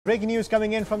Breaking news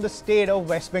coming in from the state of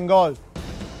West Bengal.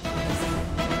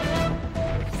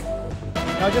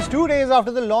 Now, just 2 days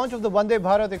after the launch of the Vande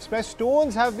Bharat Express,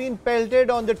 stones have been pelted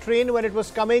on the train when it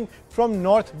was coming from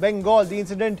North Bengal. The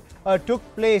incident took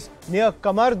place near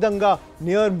Kamardanga,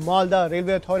 near Malda.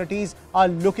 Railway authorities are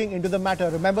looking into the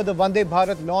matter. Remember, the Vande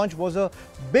Bharat launch was a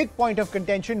big point of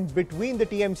contention between the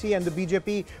TMC and the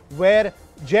BJP, where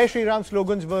Jai Shri Ram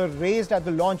slogans were raised at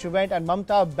the launch event, and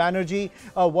Mamata Banerjee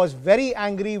was very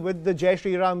angry with the Jai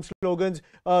Shri Ram slogans.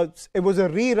 It was a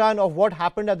rerun of what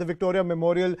happened at the Victoria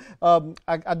Memorial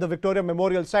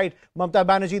site. Mamata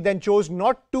Banerjee then chose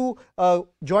not to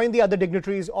join the other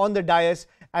dignitaries on the dais,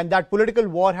 and that political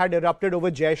war had erupted over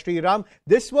Jai Shri Ram.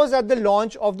 This was at the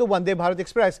launch of the Vande Bharat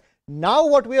Express. Now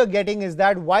what we are getting is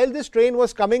that while this train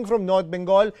was coming from North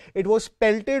Bengal, it was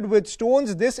pelted with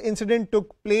stones. This incident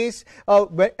took place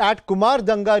at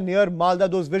Kumardanga near Malda.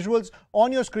 Those visuals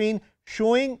on your screen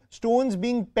showing stones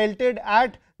being pelted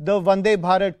at the Vande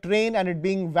Bharat train and it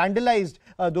being vandalized,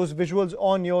 those visuals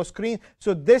on your screen.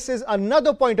 So this is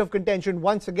another point of contention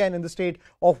once again in the state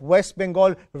of West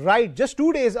Bengal, right just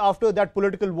 2 days after that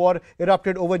political war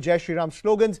erupted over Jai Shri Ram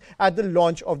slogans at the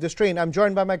launch of this train. I'm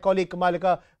joined by my colleague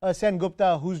Kamalika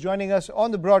Sen-Gupta, who's joining us on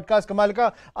the broadcast.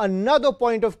 Kamalika, another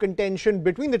point of contention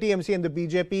between the TMC and the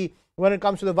BJP when it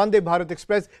comes to the Vande Bharat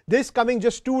Express, this coming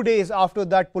just 2 days after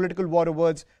that political war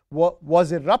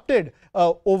was erupted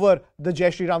over the Jai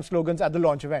Shri Ram slogans at the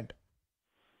launch event.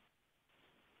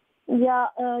 Yeah,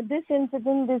 this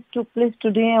incident took place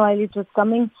today while it was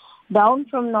coming down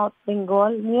from North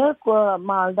Bengal near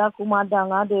Malda,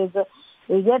 Kumardanga. There's a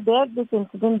area there this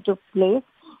incident took place.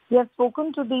 We have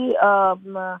spoken to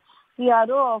the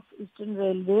PRO of Eastern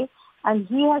Railway, and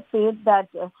he has said that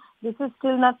this is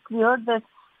still not clear that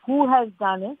who has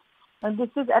done it. And this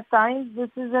is at times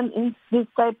this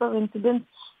type of incidents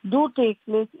do take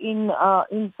place in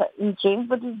trains,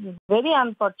 but it's very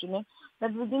unfortunate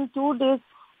that within 2 days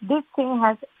this thing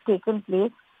has taken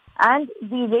place, and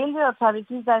the railway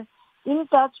authorities are in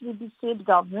touch with the state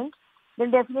government.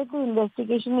 Then definitely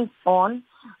investigation is on.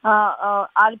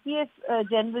 RPF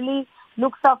generally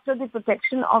looks after the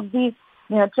protection of the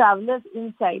travellers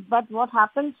inside, but what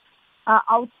happens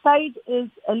outside is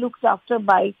looked after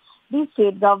by the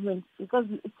state government, because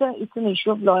it's an issue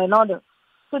of law and order.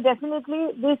 So definitely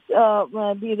this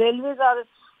the railways are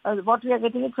what we are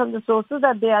getting it from the sources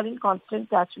that they are in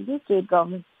constant touch with the state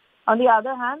government. On the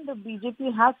other hand, the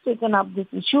BJP has taken up this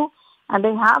issue, and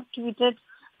they have tweeted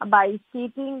by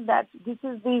stating that this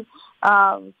is the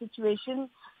situation,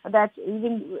 that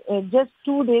even just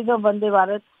 2 days of Vande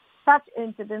Bharat, such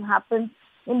incident happens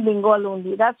in Bengal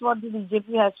only. That's what the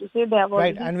BJP has to say. They have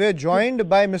right, and we're joined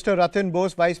by Mr. Ratan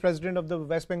Bose, Vice President of the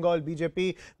West Bengal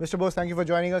BJP. Mr. Bose, thank you for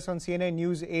joining us on CNN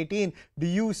News 18. Do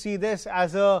you see this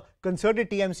as a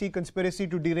concerted TMC conspiracy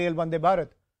to derail Vande Bharat?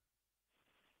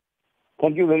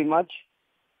 Thank you very much.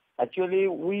 Actually,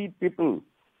 we people,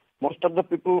 most of the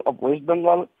people of West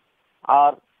Bengal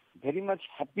are very much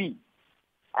happy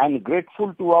and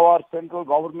grateful to our central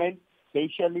government,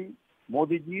 especially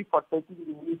Modi ji, for taking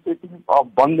the initiative of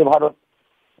Vande Bharat,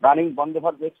 running Vande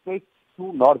Bharat Express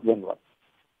to North Bengal.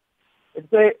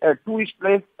 It's a tourist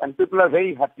place, and people are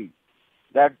very happy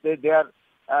that the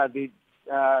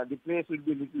place will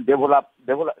be little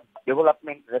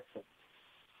development restaurant.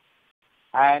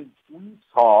 And we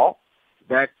saw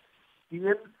that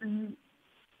TMC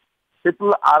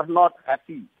people are not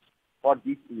happy for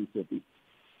this initiative.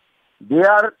 They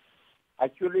are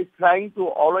actually trying to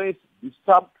always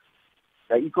disturb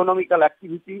the economical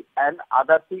activity and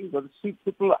other things, but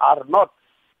people are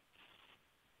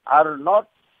not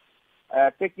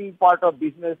taking part of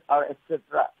business or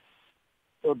etc.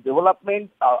 So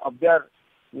development of their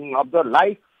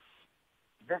life,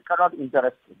 they cannot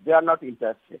interested. They are not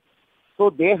interested. So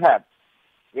they have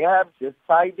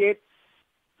decided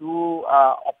to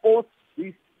oppose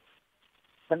this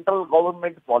central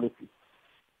government policy,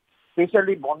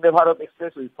 especially Vande Bharat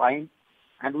Express. We find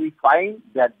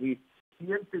that the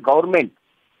TMC government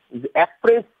is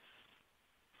oppress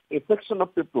a section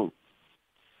of people,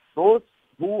 those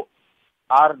who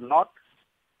are not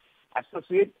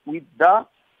associated with the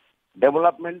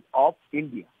development of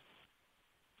India.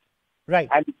 Right.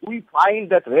 And we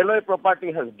find that railway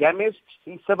property has damaged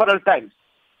in several times,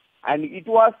 and it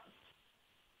was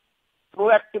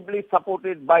proactively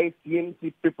supported by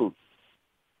TMC people.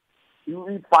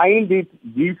 We find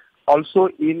this also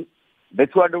in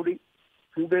Bethwaduri.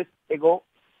 2 days ago,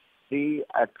 the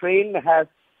train has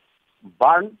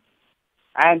burned,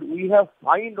 and we have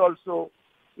find also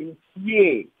in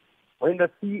CAA, when the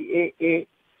CAA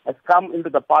has come into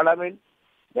the parliament,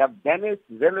 they have damaged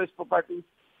railway properties.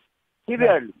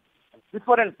 Clearly,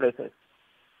 different places.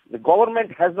 The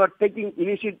government has not taken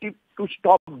initiative to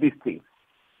stop these things,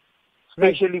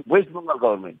 especially West Bengal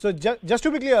government. So just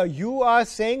to be clear, you are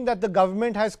saying that the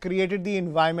government has created the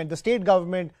environment, the state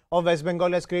government of West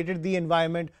Bengal has created the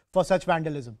environment for such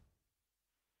vandalism.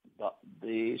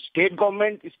 The state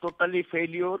government is totally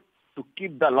failure to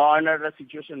keep the law and order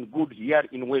situation good here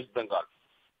in West Bengal.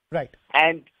 Right.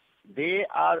 And they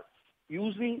are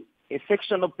using a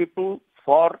section of people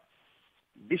for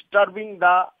disturbing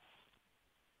the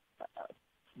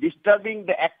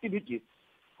activities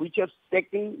which are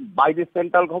taken by the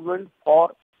central government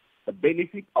for the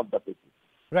benefit of the people.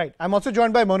 Right. I'm also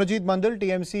joined by Manojit Mandal,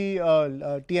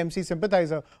 TMC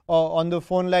sympathizer on the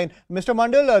phone line. Mr.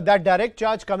 Mandal, that direct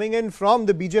charge coming in from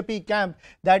the BJP camp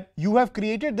that you have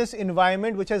created this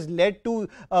environment which has led to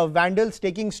vandals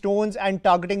taking stones and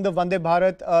targeting the Vande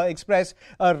Bharat Express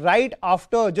right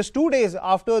after, just 2 days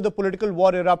after the political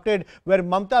war erupted, where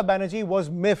Mamata Banerjee was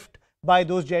miffed by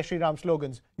those Jai Shri Ram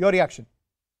slogans. Your reaction?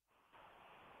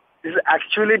 This is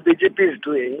actually BJP is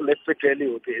doing, let me tell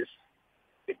you this,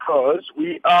 because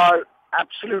we are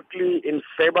absolutely in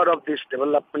favor of this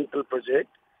developmental project,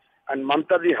 and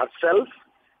Mamata ji herself,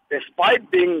 despite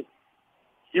being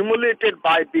humiliated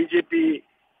by BJP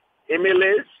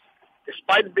MLAs,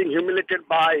 despite being humiliated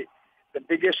by the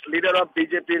biggest leader of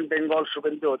BJP in Bengal,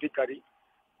 Shubhendu Adhikari,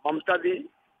 Mamata ji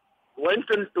went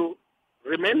on to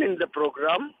remain in the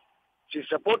program. She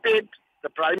supported the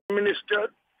Prime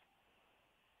Minister,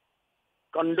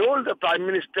 condoled the Prime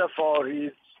Minister for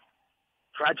his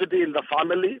tragedy in the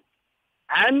family,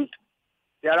 and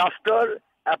thereafter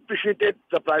appreciated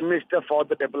the Prime Minister for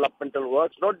the developmental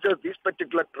works, not just this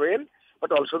particular train,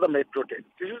 but also the metro train.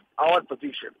 This is our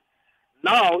position.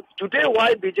 Now, today,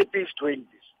 why BJP is doing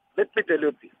this? Let me tell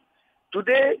you this.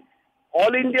 Today,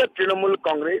 All India Trinamool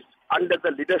Congress, under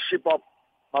the leadership of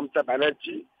Mamata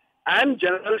Banerjee and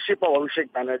generalship of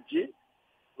Abhishek Banerjee,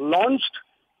 launched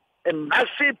a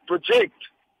massive project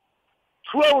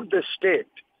throughout the state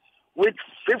with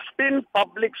 15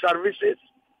 public services,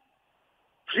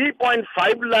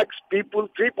 3.5 lakhs people,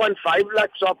 3.5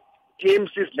 lakhs of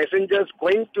TMC's messengers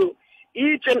going to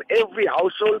each and every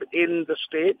household in the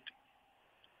state.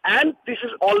 And this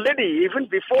is already, even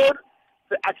before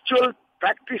the actual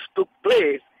practice took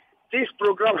place, this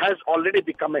program has already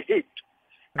become a hit.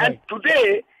 Right. And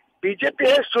today, BJP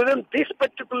has chosen this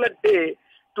particular day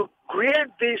to create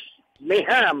this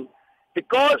mayhem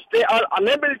because they are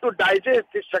unable to digest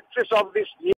the success of this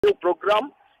new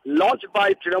program launched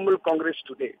by Trinamool Congress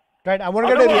today. Right. I want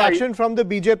to get a reaction from the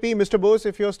BJP. Mr. Bose,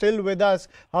 if you're still with us,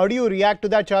 how do you react to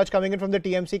that charge coming in from the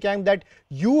TMC camp that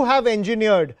you have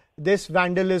engineered this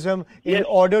vandalism in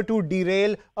order to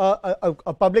derail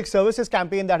a public services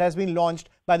campaign that has been launched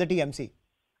by the TMC?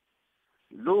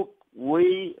 Look,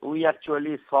 we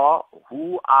actually saw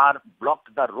who are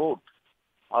blocked the road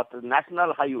of the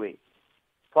national highway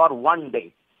for 1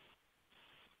 day.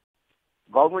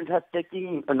 Government has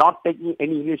not taken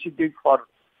any initiative for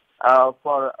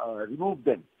remove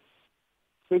them.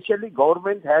 Especially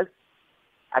government has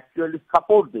actually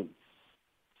supported them.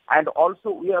 And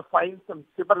also we are finding some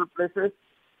several places,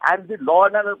 and the law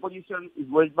and order position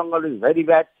in West Bengal is very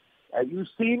bad. You've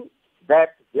seen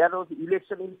that there was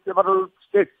election in several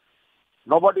states.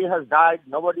 Nobody has died.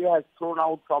 Nobody has thrown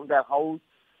out from their house.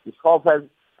 The shop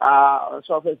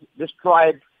has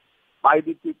destroyed by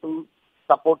the people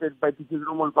supported by the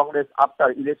Trinamool Congress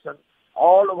after election.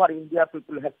 All over India,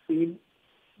 people have seen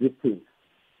these things.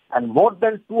 And more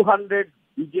than 200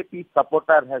 BJP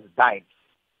supporters has died.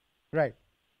 Right.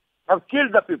 Have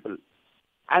killed the people.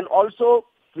 And also,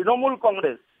 Trinamool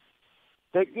Congress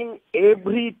taking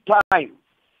every time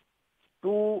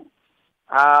to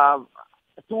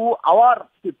our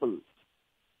people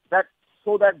that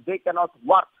so that they cannot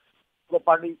work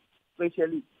properly,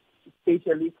 especially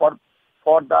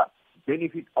for the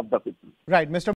benefit of the people. Right, Mr.